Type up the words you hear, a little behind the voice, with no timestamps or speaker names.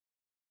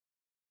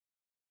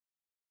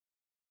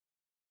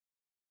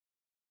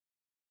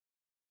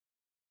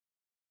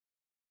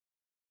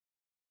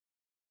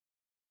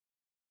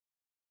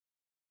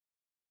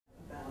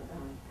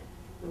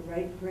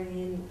right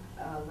brain,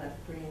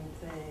 left brain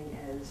thing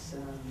as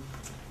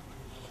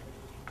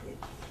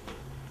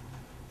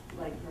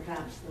like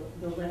perhaps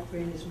the left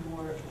brain is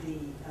more the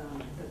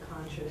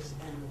conscious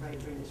and the right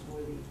brain is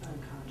more the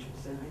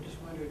unconscious. And I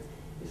just wondered,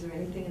 is there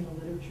anything in the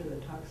literature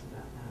that talks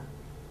about that?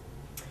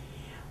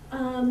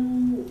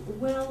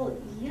 Well,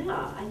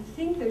 yeah, I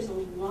think there's a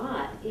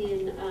lot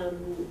in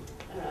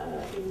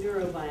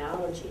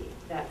neurobiology.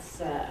 That's,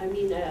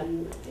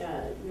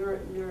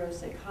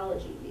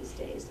 neuropsychology these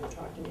days, they're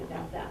talking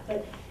about that.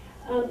 But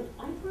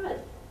I brought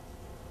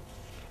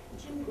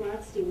Jim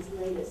Grotstein's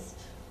latest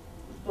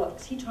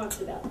books. He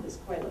talks about this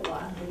quite a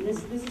lot. And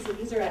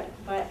these are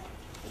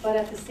but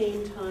at the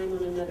same time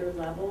on another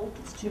level.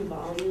 It's 2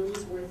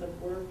 volumes worth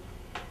of work.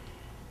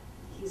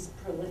 He's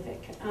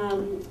prolific,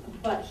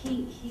 but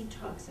he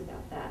talks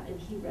about that, and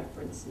he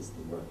references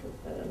the work of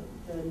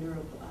the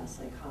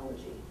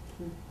neuropsychology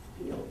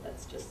field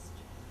that's just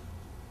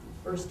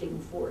bursting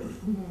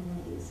forth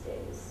these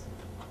days.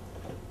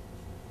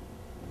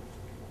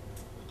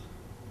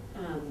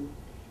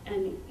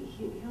 And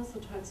he also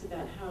talks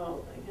about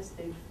how, I guess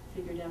they've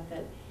figured out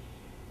that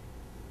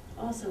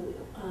also,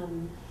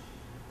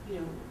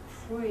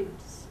 Freud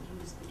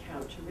used the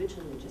couch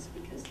originally just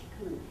because he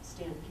couldn't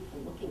stand people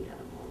looking at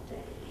him all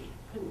day. He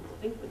couldn't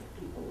think with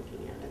people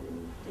looking at him, and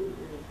he didn't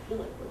really feel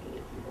like looking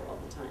at people all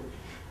the time.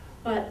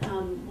 But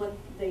what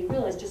they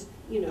realized, just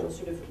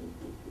sort of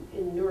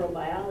in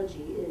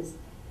neurobiology, is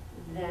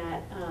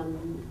that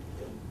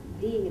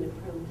being in a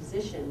prone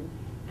position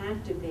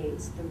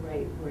activates the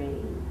right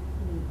brain.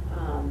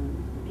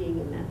 Being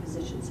in that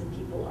position, so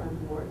people are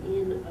more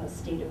in a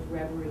state of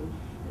reverie.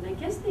 And I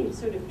guess they've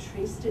sort of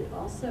traced it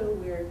also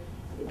where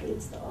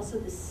it's also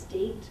the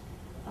state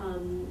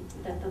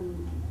that the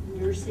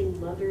nursing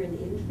mother and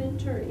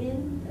infant are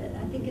in.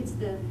 I think it's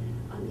the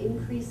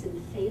increase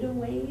in theta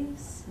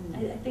waves.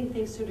 I think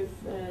they've sort of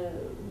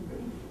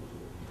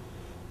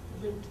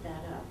linked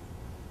that up.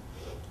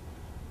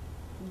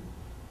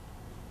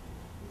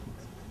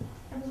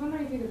 I was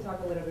wondering if you could talk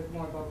a little bit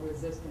more about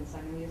resistance.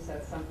 I know you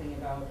said something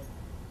about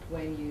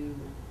when you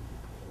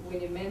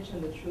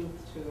mention the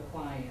truth to a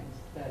client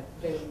that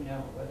they don't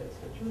know whether it's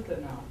the truth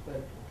or not,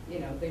 but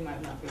they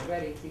might not be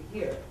ready to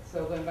hear it.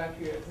 So going back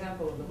to your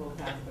example of the whole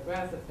passive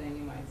aggressive thing,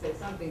 you might say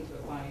something to a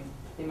client,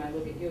 they might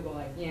look at you and go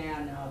like,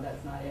 yeah, no,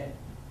 that's not it.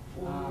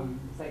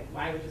 It's like,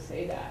 why would you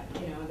say that?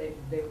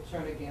 They would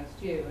turn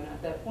against you. And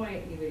at that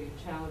point, either you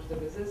challenge the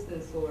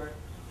resistance or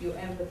you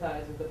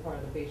empathize with the part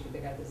of the patient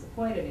that got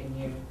disappointed in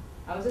you.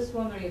 I was just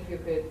wondering if you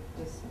could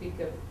just speak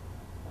of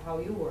how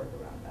you work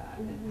around that,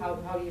 and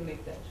how do you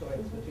make that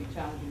choice between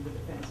challenging the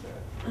defense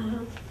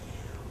or...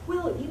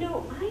 Well,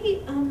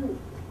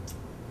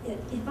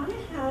 if I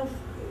have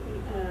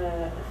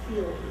a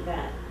feeling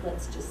that,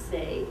 let's just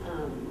say,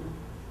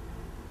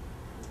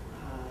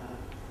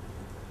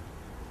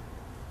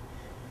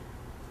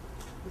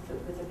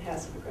 with a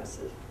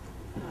passive-aggressive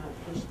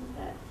patient,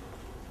 that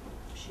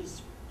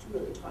she's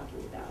really talking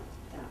about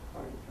that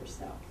part of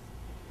herself,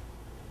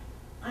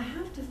 I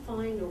have to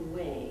find a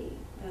way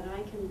that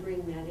I can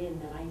bring that in,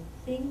 that I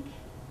think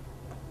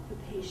the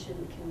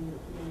patient can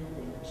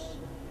manage.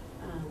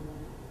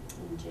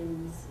 In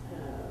Jim's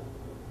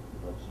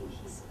book,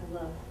 I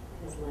love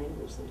his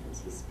language sometimes.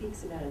 He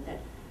speaks about it,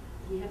 that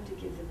we have to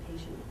give the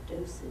patient a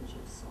dosage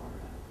of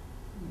sorrow,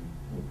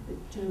 like the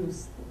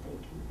dose that they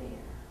can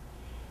bear.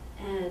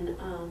 And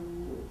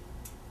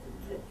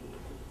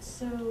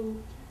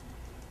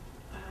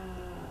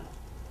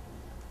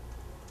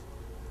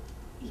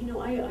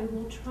I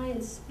will try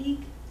and speak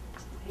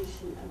to the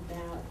patient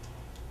about,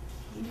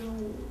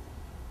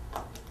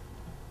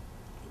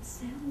 it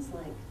sounds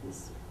like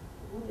this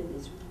woman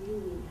is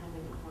really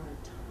having a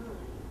hard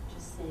time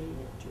just saying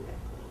it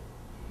directly.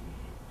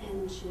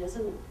 And she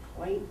doesn't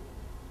quite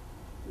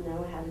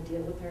know how to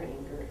deal with her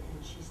anger,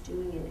 and she's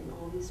doing it in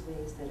all these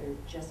ways that are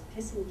just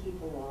pissing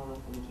people off,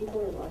 and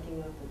people are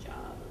walking off the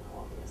job and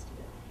all the rest of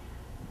it.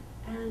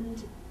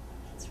 And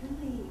it's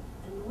really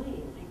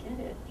annoying, I get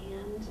it.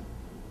 And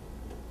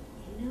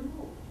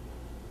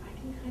I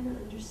can kind of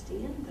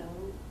understand,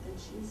 though, that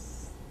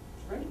she's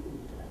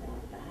frightened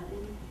about that.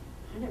 And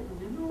kind of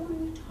remember when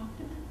we talked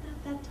about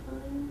that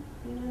time,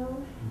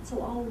 So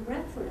I'll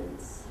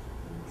reference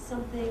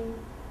something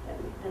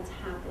that's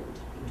happened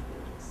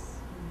between us.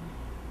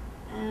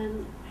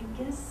 And I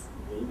guess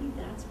maybe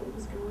that's what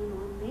was going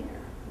on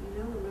there.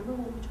 Remember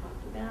when we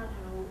talked about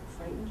how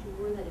frightened you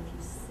were that if you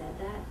said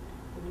that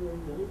when you were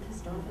really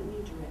pissed off at me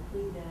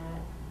directly,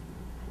 that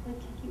I'd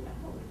kick you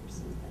out or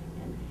something.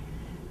 And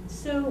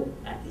so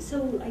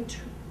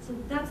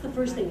that's the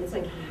first thing. It's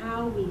like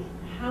how we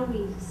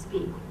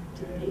speak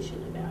to the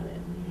patient about it.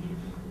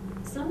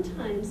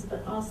 Sometimes,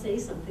 but I'll say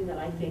something that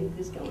I think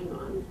is going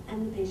on,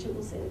 and the patient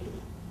will say,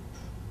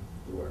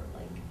 you were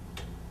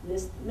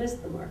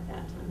missed the mark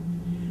that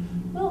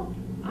time. Well,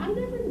 I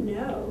never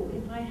know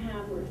if I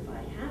have or if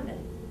I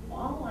haven't.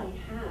 All I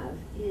have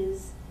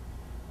is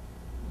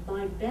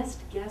my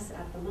best guess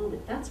at the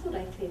moment. That's what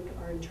I think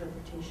our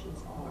interpretations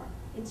are.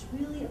 It's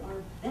really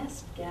our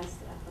best guess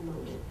at the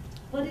moment.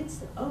 But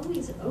it's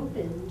always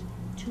opened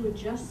to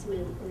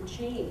adjustment or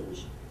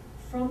change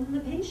from the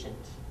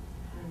patient,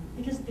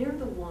 because they're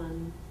the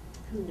one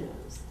who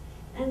knows.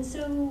 And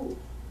so,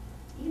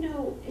 you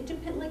know, it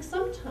depends, like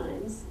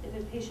sometimes if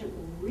a patient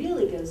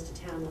really goes to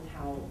town with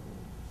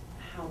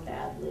how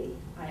badly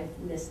I've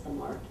missed the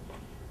mark,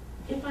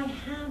 if I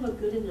have a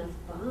good enough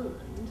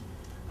bond,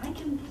 I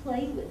can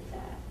play with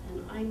that.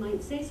 And I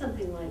might say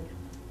something like,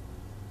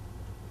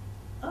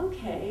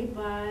 okay,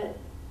 but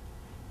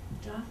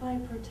doth I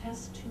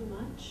protest too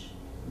much?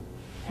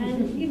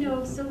 And, you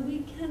know, so we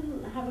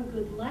can have a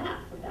good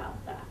laugh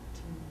about that.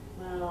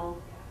 Well,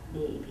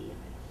 maybe,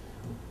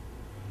 I don't know.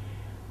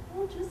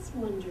 Well, just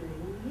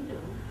wondering, you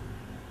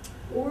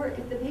know. Or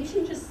if the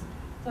patient just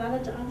thought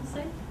it, I'll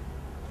say,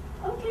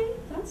 okay,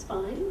 that's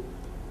fine.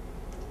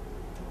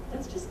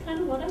 That's just kind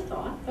of what I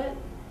thought, but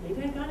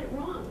maybe I got it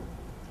wrong.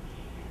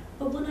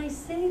 But when I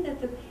say that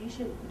the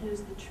patient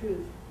knows the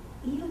truth,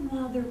 even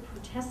while they're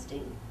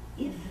protesting,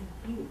 if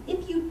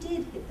you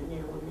did hit the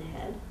nail on the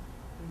head,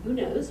 who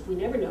knows? We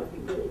never know if we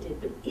really did,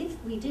 but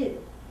if we did,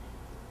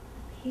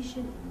 the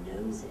patient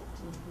knows it,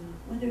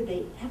 whether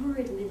they ever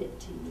admit it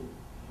to you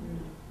or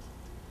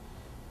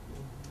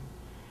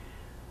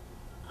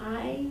not.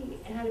 I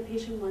had a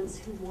patient once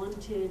who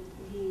wanted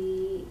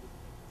me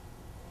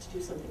to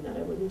do something that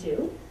I wouldn't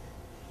do,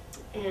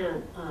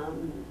 and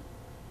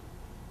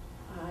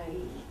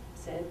I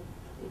said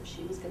if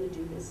she was going to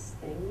do this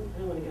thing, I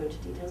don't want to go into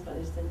details, but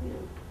I said, you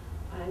know,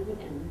 I would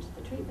end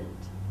the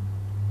treatment,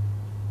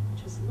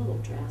 which was a little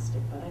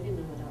drastic, but I didn't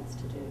know what else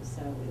to do,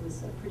 so it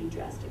was a pretty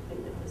drastic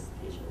thing that this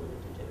patient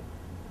wanted to do.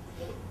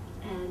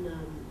 And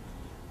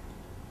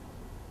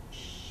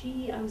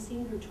I was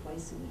seeing her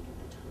twice a week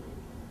at the time.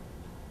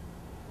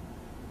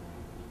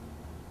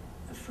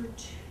 For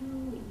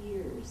 2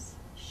 years,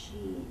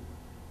 she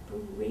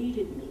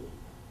berated me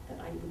that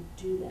I would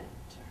do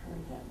that to her,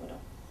 that what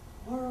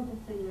a horrible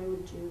thing I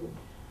would do.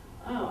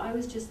 Oh, I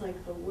was just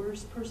like the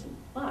worst person.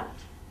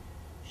 But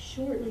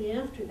shortly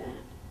after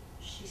that,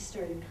 she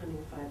started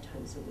coming 5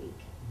 times a week.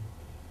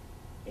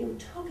 It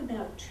took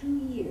about 2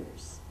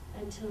 years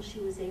until she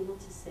was able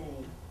to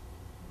say,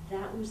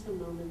 that was the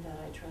moment that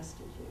I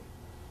trusted you.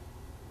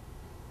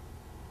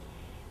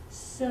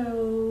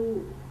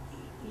 So,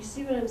 you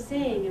see what I'm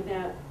saying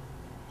about,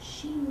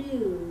 she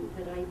knew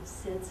that I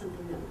said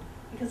something that,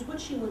 because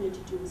what she wanted to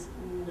do was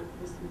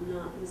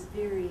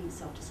very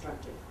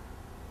self-destructive.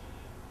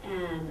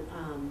 And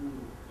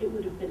it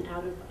would have been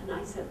out of, and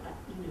I said,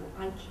 you know,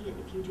 I can't,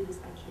 if you do this,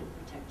 I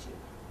can't protect you.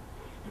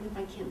 And if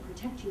I can't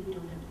protect you, we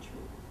don't have a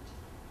treatment,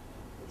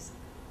 basically.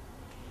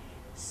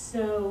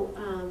 So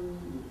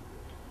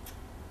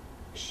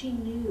she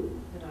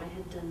knew that I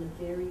had done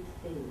the very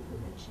thing,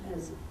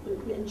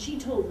 and she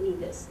told me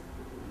this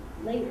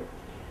later.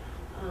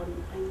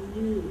 I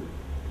knew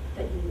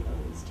that you would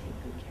always take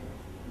good care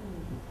of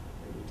me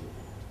when you did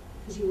that,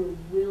 because you were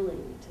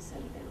willing to set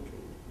a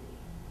boundary with me.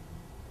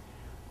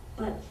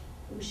 But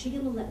was she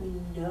going to let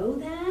me know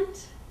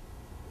that?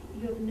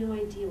 You have no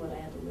idea what I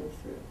had to live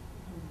through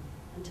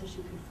until she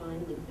could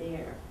finally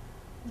bear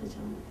to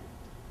tell me that.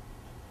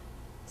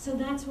 So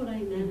that's what I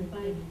meant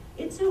by,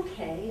 it's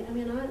okay. I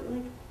mean,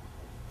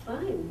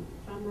 fine.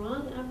 If I'm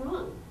wrong, I'm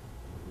wrong.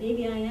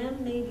 Maybe I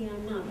am, maybe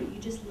I'm not, but you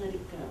just let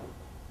it go.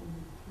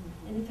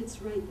 And if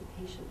it's right,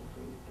 the patient will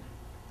bring it back.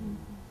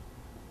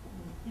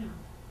 Yeah.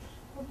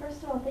 Well,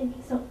 first of all, thank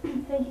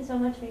you so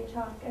much for your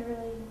talk. I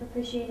really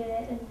appreciated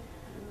it, and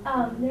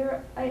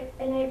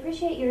I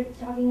appreciate your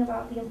talking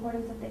about the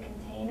importance of the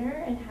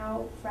container and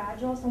how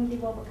fragile some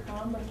people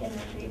become, like in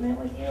the treatment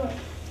with you, or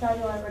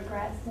fragile or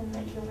regress, and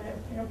that you have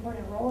an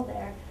important role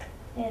there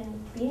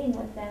in being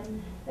with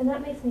them. And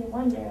that makes me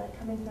wonder, like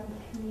coming from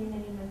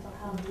community mental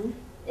health,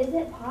 is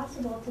it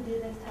possible to do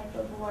this type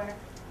of work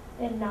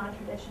in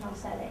non-traditional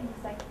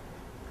settings? Like,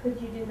 could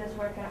you do this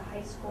work at a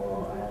high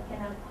school or like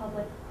in a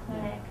public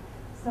clinic,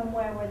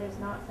 somewhere where there's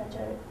not such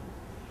a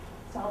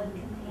solid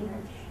container?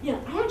 Yeah,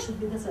 I actually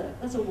think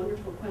that's a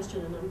wonderful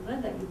question, and I'm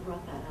glad that you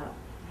brought that up.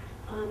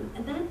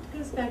 And that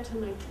goes back to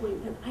my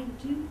point that I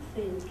do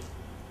think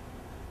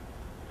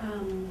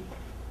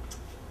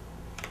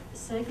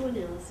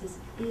psychoanalysis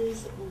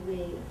is a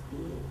way of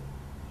being.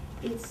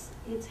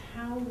 It's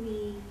how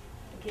we,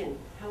 again,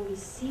 how we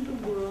see the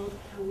world,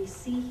 how we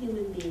see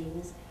human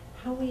beings,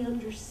 how we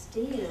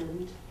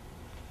understand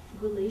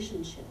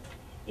relationship.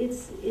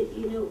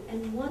 You know,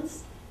 and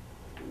once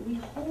we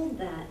hold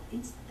that,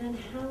 it's then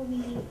how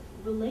we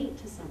relate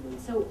to someone.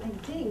 So I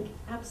think,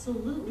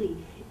 absolutely,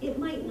 it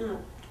might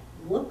not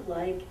look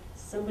like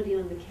somebody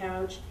on the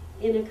couch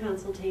in a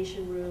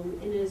consultation room,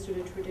 in a sort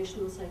of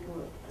traditional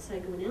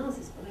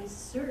psychoanalysis, but I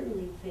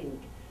certainly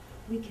think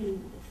we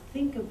can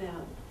think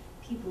about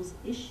people's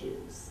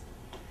issues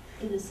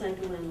in a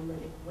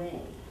psychoanalytic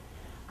way.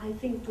 I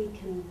think we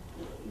can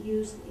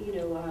use, you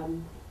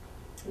know,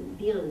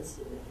 Beyond's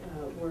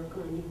work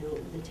on, you know,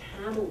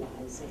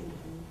 metabolizing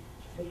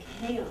the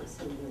chaos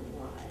in their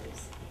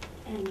lives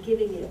and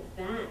giving it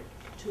back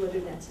to whether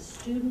that's a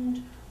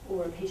student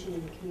or a patient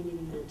in community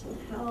mental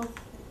health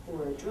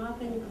or a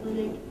drop-in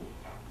clinic,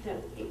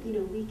 that, you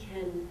know, we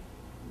can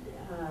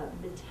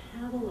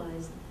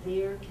metabolize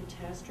their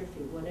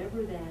catastrophe,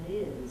 whatever that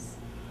is,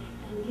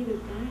 and give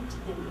it back to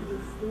them in a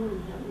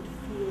form that would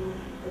feel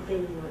that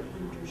they were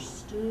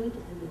understood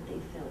and that they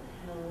felt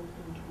held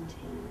and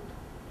contained.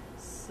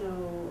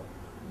 So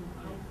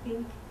I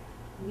think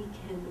we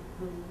can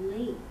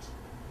relate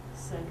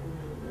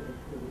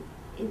psychoanalytically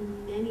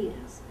in many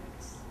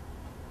aspects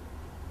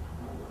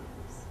of our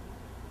lives.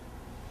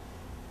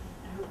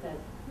 I hope that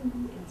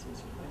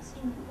answers your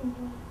question.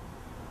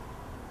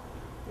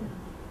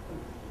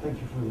 Thank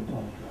you for the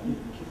talk.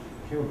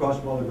 I came across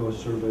a while ago a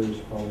survey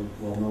that's probably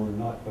well known or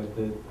not, but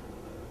that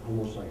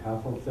almost like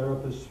half of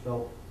therapists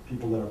felt,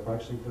 people that are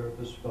practicing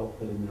therapists felt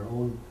that in their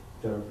own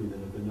therapy that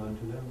had been done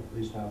to them, at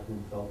least half of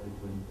them felt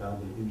they'd been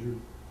badly injured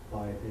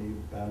by a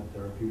bad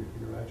therapeutic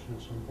interaction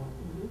at some point.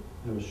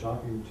 And it was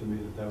shocking to me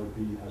that that would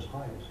be as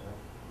high as that.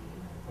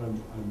 But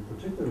I'm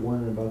particularly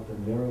wondering about the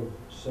narrow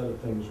set of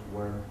things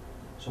where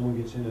someone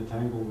gets in a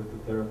tangle with the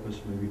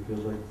therapist, maybe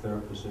feels like the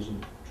therapist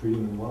isn't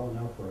treating them well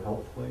enough or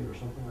helpfully or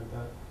something like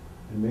that.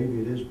 And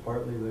maybe it is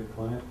partly the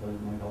client, but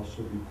it might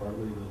also be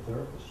partly the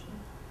therapist.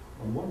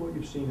 I wonder what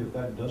you've seen if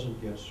that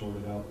doesn't get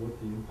sorted out, what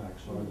the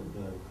impacts are that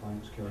the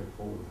clients carry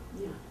forward.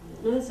 Yeah,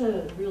 no, that's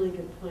a really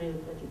good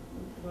point that you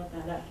brought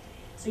that up.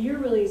 So you're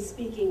really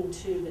speaking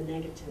to the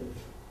negative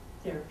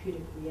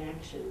therapeutic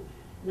reaction.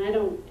 And I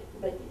don't,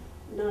 but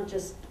not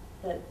just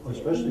that, Well,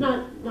 especially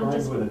not primed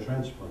just with a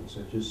transference,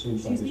 it just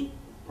seems like Excuse it's me?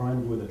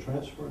 primed with a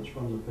transference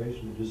from the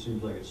patient, it just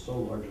seems like it's so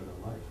larger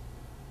than life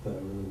that I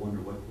really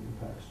wonder what the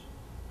impacts,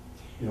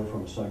 you know,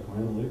 from a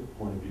psychoanalytic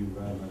point of view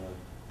rather than a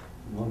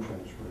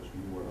non-transference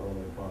view where, oh,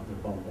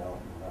 they're bummed out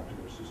and we'll have to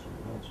go see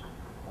someone else.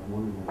 I'm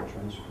wondering when the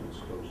transference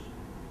goes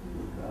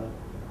bad,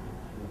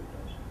 what it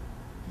does.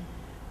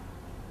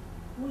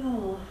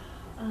 Well,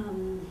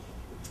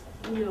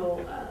 you know,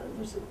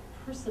 there's a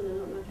person, I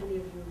don't know if any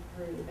of you have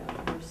heard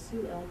about her,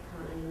 Sue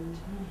Elkind,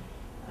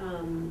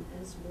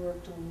 has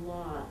worked a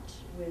lot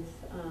with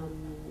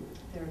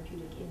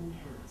therapeutic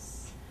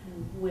impasse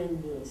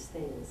when these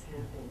things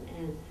happen.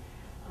 And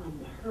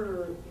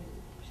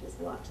she has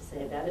a lot to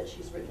say about it,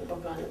 she's written a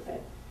book on it,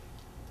 but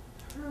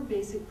her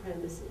basic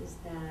premise is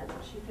that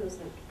she feels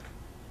like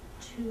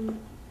two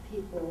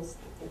people's,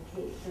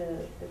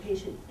 the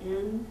patient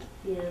and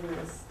the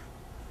analyst,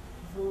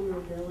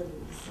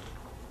 vulnerabilities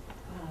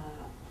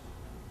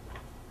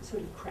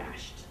sort of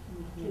crashed,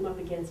 came up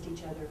against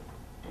each other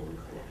and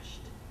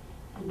crashed.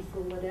 And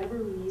for whatever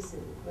reason,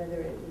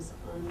 whether it was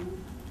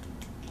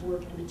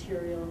unworked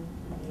material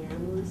of the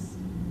analyst,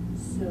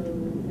 so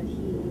that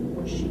he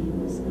or she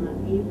was not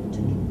able to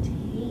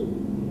contain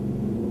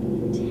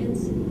the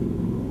intensity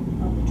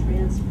of the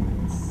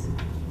transference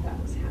that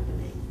was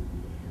happening.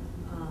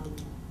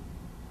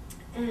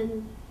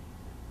 And,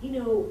 you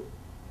know,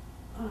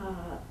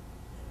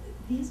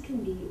 these can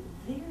be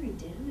very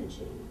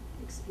damaging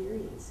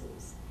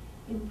experiences,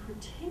 in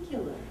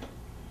particular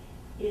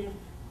if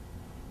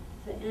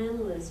the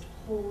analyst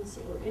holds,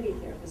 or any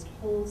therapist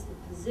holds the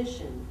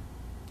position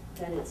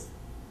that it's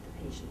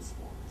the patient's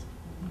fault.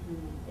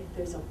 If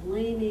there's a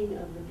blaming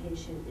of the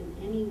patient in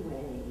any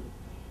way,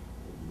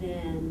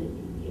 then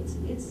it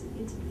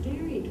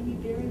can be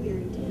very,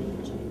 very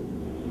damaging.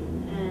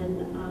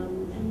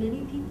 And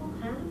many people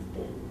have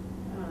been,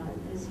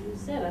 as you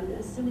said. I'm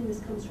assuming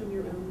this comes from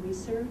your own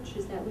research.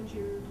 Is that what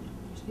you're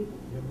speaking?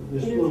 Yeah, but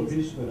this little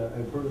piece of it,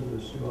 I've heard of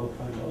this Sue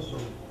Elkind also,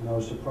 and I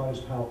was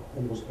surprised how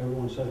almost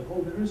everyone said,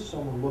 oh, there is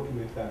someone looking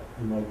at that.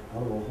 And like,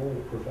 out of a whole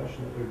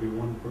profession, that there'd be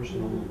one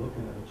person only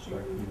looking at it,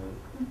 striking me that,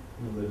 you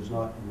know, that it's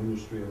not an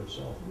industry of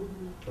itself,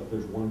 but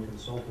there's one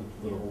consultant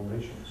for the whole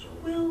nation. So.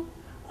 Well,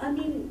 I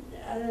mean,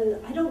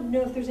 I don't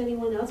know if there's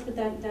anyone else, but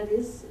that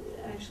is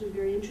actually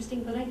very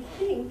interesting. But I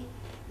think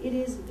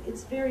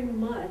it's very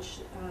much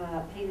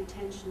paid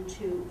attention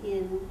to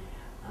in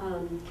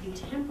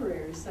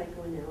contemporary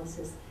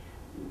psychoanalysis,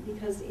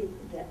 because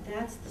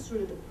that's the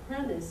sort of the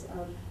premise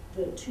of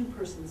the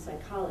two-person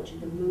psychology,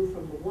 the move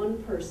from the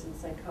one-person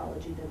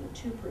psychology than the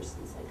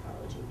two-person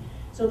psychology.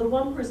 So the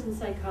one-person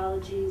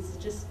psychology is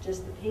just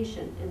the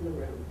patient in the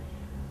room.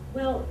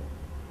 Well,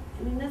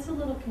 I mean, that's a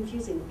little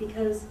confusing,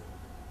 because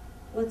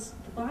what's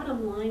the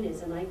bottom line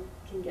is, and I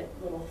can get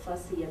a little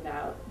fussy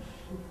about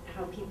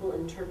how people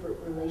interpret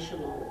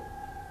relational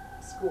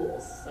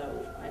schools,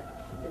 so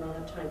we don't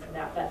have time for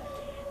that. But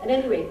at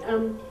any rate,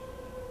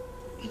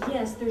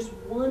 yes, there's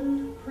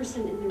one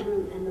person in the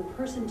room, and the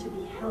person to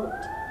be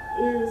helped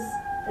is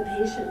the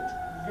patient.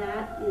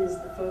 That is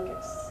the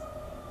focus.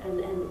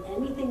 And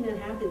anything that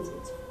happens,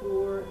 it's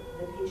for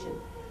the patient.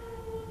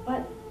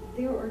 But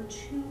there are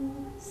two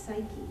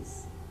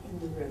psyches in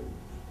the room.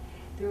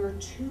 There are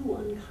two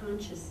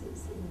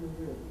unconsciouses in the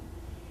room.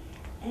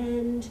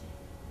 And,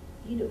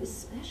 you know,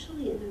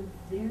 especially in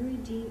a very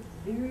deep,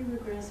 very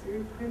regressive,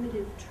 very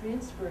primitive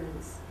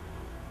transference,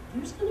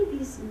 there's going to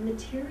be some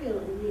material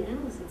in the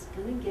analyst that's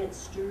going to get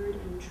stirred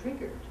and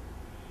triggered.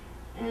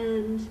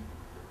 And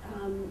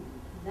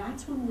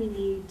that's when we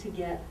need to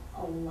get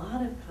a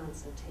lot of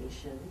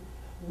consultation.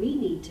 We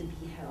need to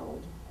be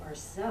held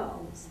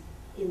ourselves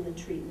in the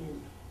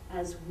treatment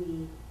as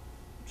we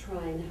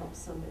try and help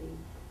somebody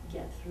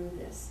get through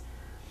this.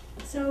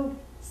 So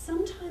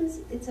sometimes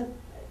it's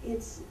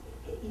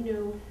you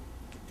know,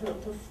 I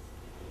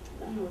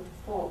don't know what the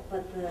fault,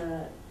 but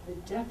the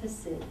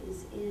deficit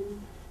is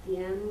in the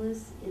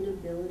analyst's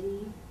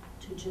inability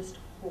to just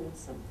hold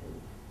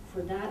something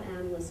for that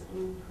analyst's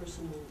own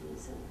personal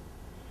reason.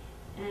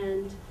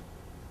 And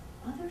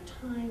other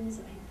times,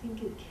 I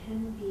think it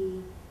can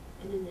be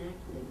an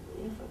enactment.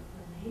 If a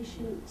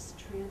patient's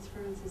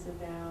transference is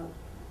about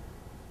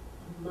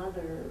a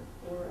mother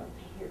or a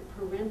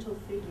parental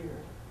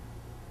figure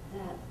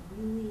that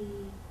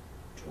really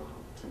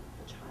dropped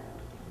the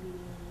child,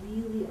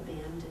 really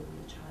abandoned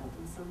the child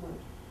in some way,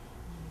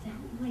 that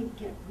might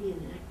get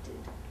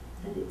reenacted,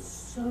 that it's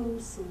so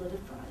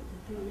solidified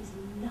that there is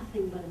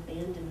nothing but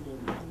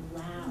abandonment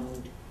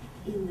allowed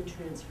in the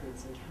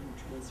transference and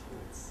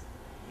countertransference.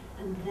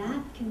 And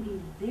that can be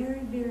very,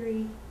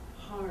 very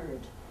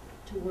hard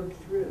to work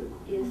through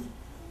if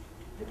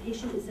the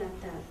patient is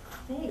at that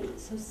phase.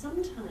 So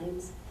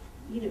sometimes,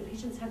 you know,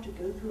 patients have to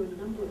go through a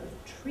number of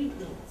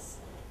treatments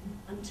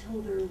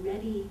until they're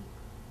ready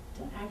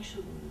to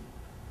actually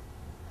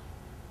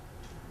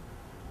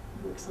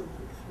work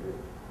something through.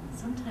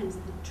 Sometimes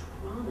the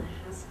trauma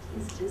has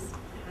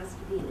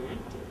to be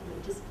enacted, and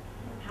it just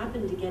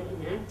happened to get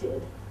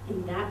enacted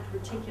in that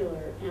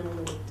particular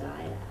analytic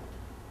dyad.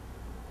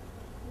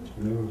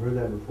 I've never heard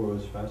that before.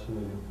 It's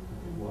fascinating.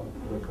 What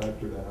a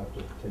factor to have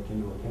to take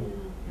into account.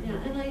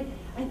 Yeah, and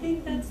I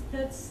think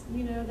that's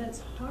you know,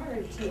 that's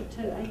hard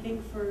to I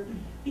think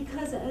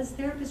because as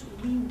therapists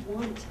we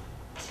want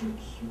to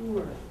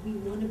cure, we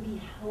want to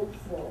be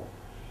helpful,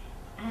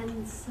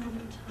 and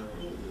sometimes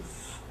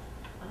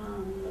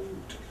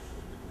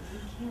we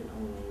can't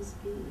always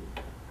be.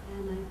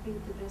 And I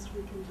think the best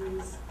we can do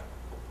is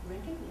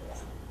recognize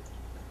that.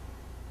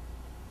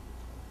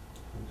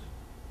 Thanks.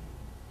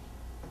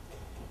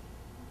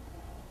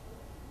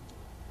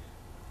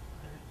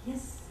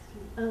 Yes.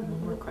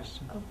 One more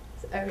question. Oh,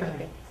 sorry, Go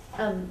okay.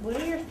 ahead. What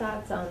are your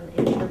thoughts on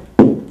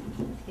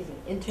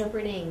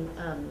interpreting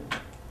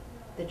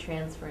the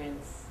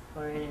transference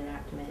or an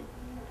enactment?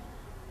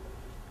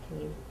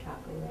 Can you talk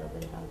a little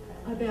bit about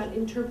that? About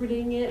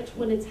interpreting it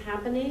when it's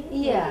happening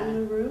Yeah. in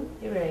the room?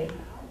 You're right.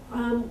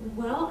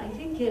 Well, I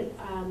think it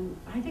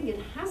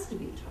has to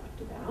be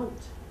talked about.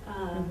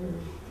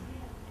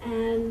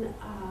 And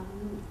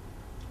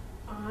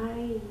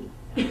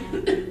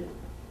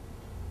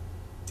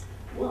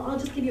well, I'll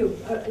just give you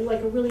a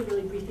really,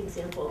 really brief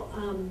example.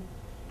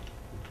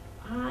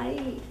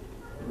 I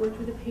worked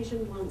with a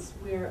patient once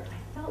where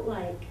I felt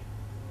like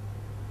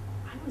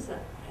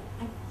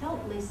I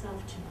felt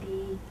myself to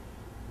be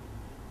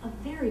a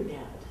very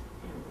bad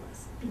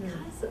analyst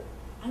because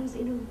I was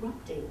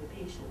interrupting the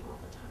patient all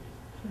the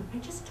time. I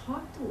just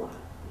talked a lot,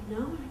 you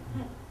know? I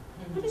thought,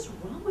 what is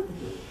wrong with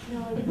me? You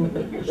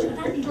know, should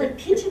I be like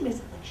pinching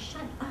myself, like,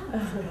 shut up,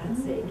 for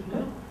God's sake, you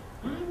know?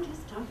 I'm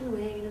just talking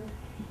away, you know?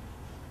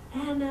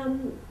 And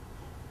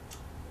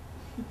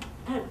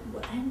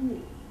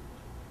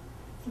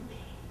the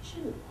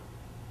patient,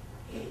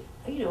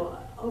 you know,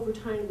 over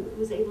time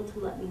was able to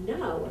let me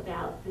know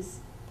about this,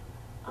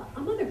 a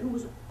mother who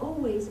was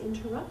always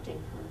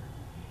interrupting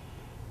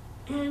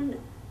her. And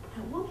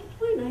at one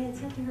point I had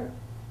said to her,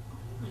 oh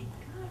my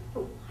God,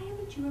 but why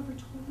haven't you ever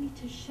told me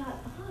to shut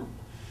up?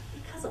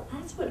 Because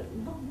that's what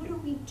are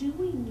we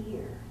doing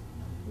here?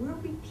 We're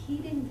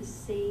repeating the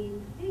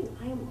same thing.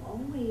 I am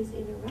always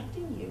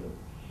interrupting you.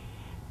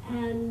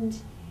 And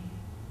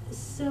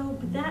so,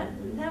 but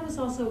that was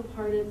also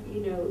part of,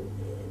 you know,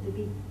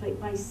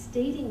 by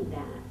stating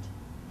that,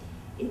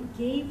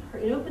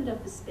 it opened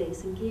up a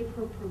space and gave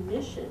her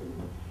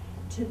permission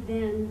to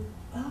then,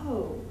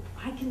 oh,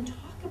 I can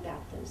talk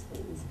about those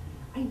things.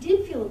 I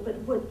did feel it, but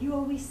what you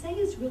always say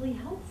is really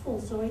helpful,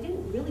 so I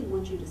didn't really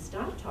want you to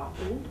stop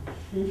talking.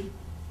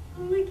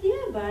 I'm like,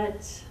 yeah,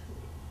 but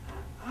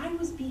I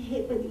was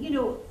behaving, you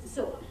know,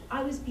 so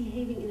I was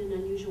behaving in an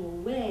unusual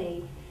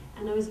way,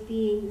 and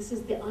this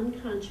is the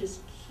unconscious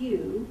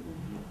cue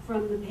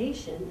from the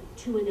patient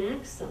to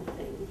enact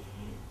something.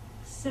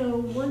 So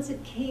once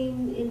it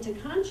came into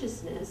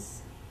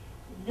consciousness,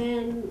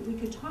 then we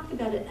could talk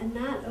about it, and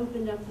that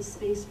opened up the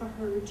space for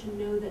her to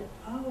know that,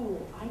 oh,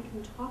 I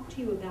can talk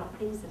to you about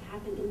things that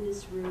happen in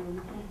this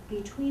room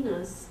between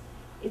us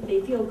if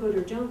they feel good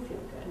or don't feel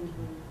good.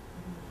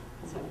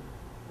 So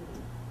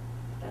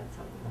that's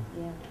how,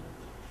 Yeah.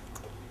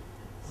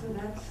 So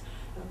that's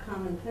a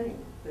common thing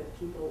that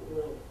people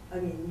will, I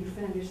mean, you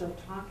found yourself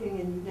talking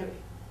and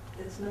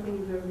that's nothing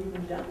you've ever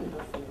even done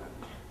before.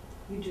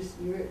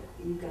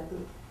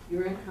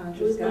 You're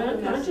unconscious. it was not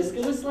unconscious,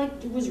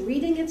 it was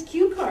reading its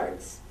cue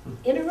cards.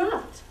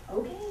 Interrupt,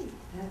 okay.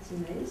 That's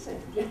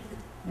amazing. Yeah.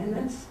 And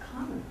that's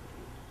common.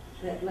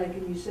 That, like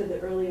you said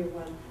that earlier,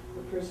 when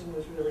the person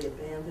was really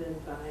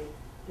abandoned by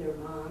their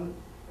mom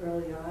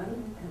early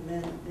on, and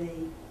then they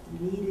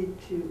needed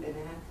to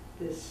enact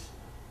this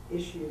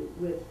issue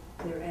with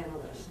their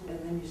analyst, and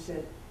then you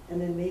said, and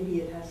then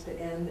maybe it has to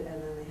end, and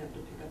then they have to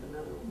pick up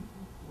another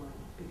one,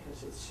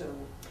 because it's so.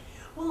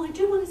 Well, I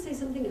do want to say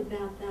something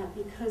about that,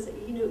 because,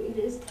 you know, it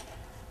is,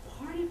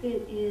 part of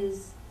it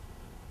is,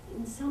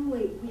 in some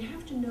way, we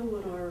have to know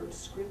what our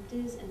script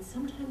is, and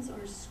sometimes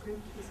our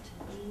script is to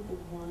be the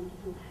one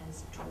who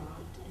has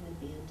dropped and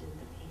abandoned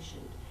the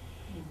patient.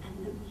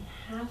 And that we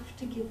have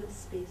to give the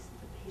space,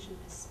 the patient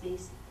the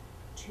space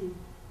to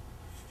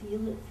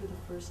feel it for the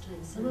first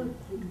time. Some of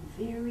the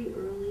very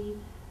early,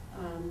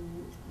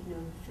 you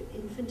know,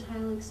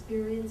 infantile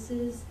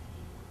experiences,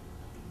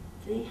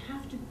 they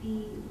have to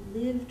be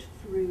lived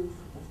through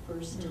for the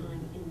first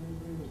time in the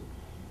room.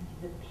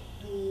 The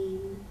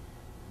pain,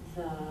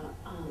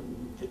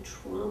 the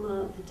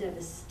trauma, the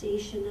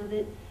devastation of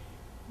it.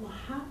 Well,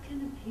 how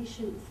can a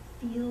patient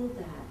feel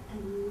that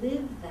and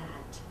live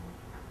that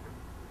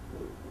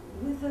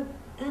with an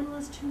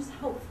analyst who's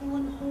helpful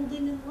and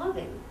holding and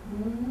loving?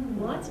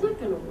 Well, that's not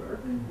going to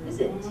work, is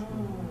it?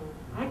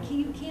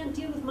 You can't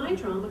deal with my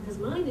trauma because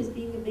mine is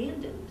being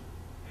abandoned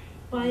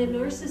by a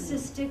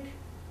narcissistic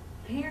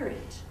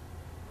parent.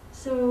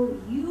 So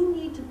you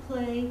need to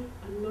play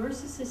a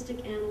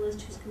narcissistic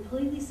analyst who's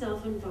completely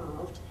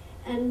self-involved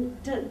and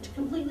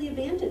completely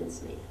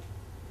abandons me,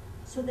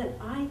 so that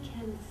I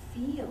can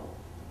feel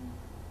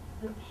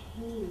the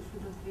pain for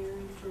the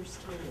very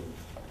first time.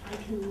 I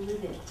can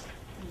live it.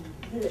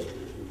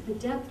 The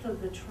depth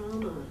of the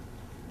trauma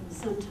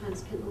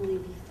sometimes can only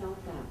be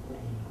felt that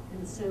way.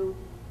 And so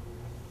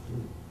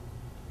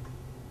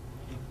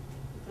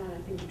that,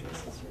 I think,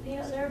 addresses your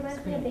You know, that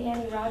reminds me of the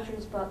Annie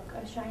Rogers book,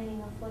 A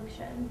Shining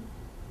Affliction.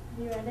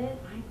 Have you read it?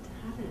 I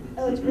haven't.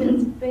 Oh, it's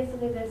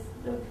basically this,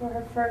 for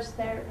her first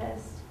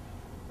therapist,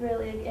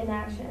 really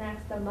enacts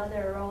the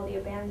mother role, the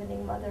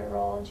abandoning mother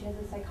role, and she has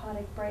a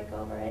psychotic break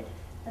over it,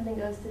 and then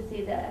goes to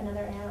see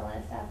another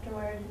analyst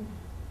afterward, and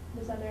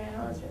this other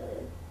analyst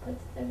really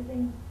puts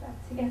everything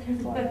back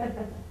together for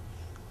her.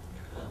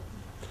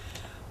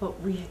 Well,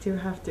 we do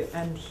have to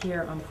end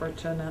here,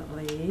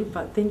 unfortunately,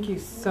 but thank you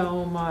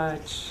so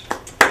much.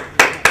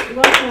 You're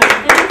welcome.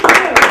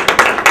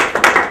 Thank you.